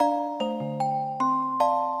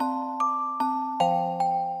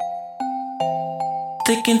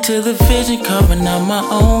Sticking to the vision, carving out my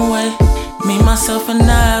own way. Me, myself, and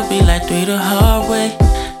I be like three the hard way.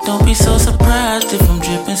 Don't be so surprised if I'm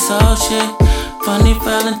dripping salt shit. Funny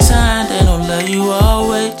Valentine, they don't love you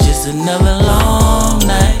always. Just another long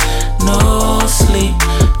night, no sleep.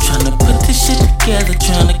 Tryna put this shit together,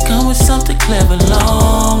 tryna come with something clever.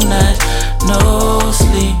 Long night, no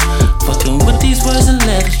sleep. Fucking with these words and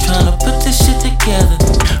letters, tryna put this shit together.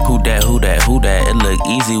 Who that, who that, who that? It look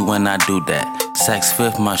easy when I do that. Saks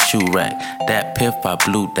Fifth, my shoe rack. That piff, I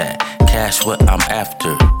blew that. Cash, what I'm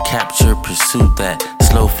after. Capture, pursue that.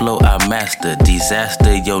 Slow flow, I master.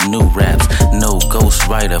 Disaster, yo, new raps. No ghost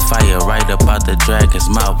writer. Fire right up out the dragon's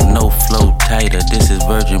mouth. No flow tighter. This is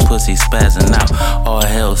virgin pussy spazzing out. All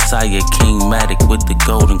hell, sire, Kmattik with the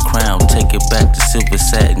golden crown. Take it back to silver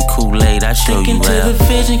satin Kool-Aid. I show Sticking you to how. the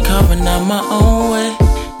vision, carving out my own way.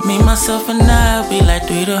 Me, myself, and I be like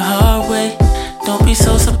three the hard way. Don't be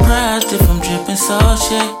so surprised if I'm dripping salt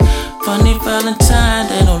shit. Funny Valentine,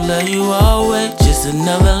 they don't love you always. Just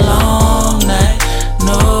another long night,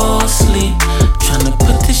 no sleep. Tryna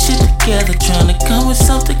put this shit together, tryna come with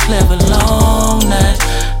something clever. Long night,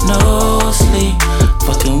 no sleep.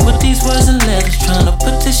 Fucking with these words and letters, tryna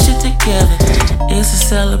put this shit together. It's a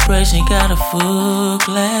celebration, got a full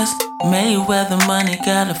glass. Mayweather money,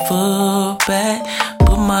 got a full bag.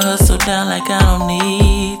 Put my hustle down like I don't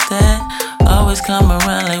need that. Always come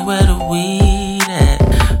around like where the weed at.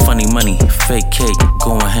 Funny money, fake cake,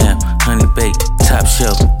 going ham, honey baked, top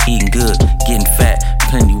shelf, eating good, getting fat,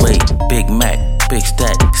 plenty weight, Big Mac, big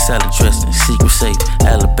stack, salad dressing, secret safe,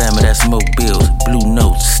 Alabama, that's smoke bills, blue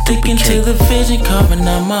notes, Sticking to the vision, carving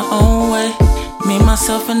out my own way. Me,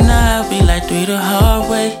 myself, and I be like three the hard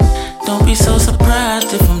way. Don't be so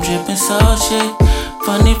surprised if I'm dripping salt shit.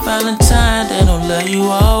 Funny Valentine, they don't love you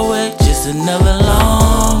always. Just another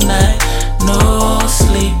long night, no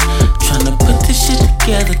sleep. Tryna put this shit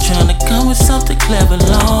together, tryna come with something clever.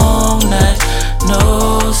 Long night,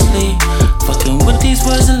 no sleep. Fucking with these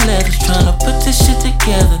words and letters, tryna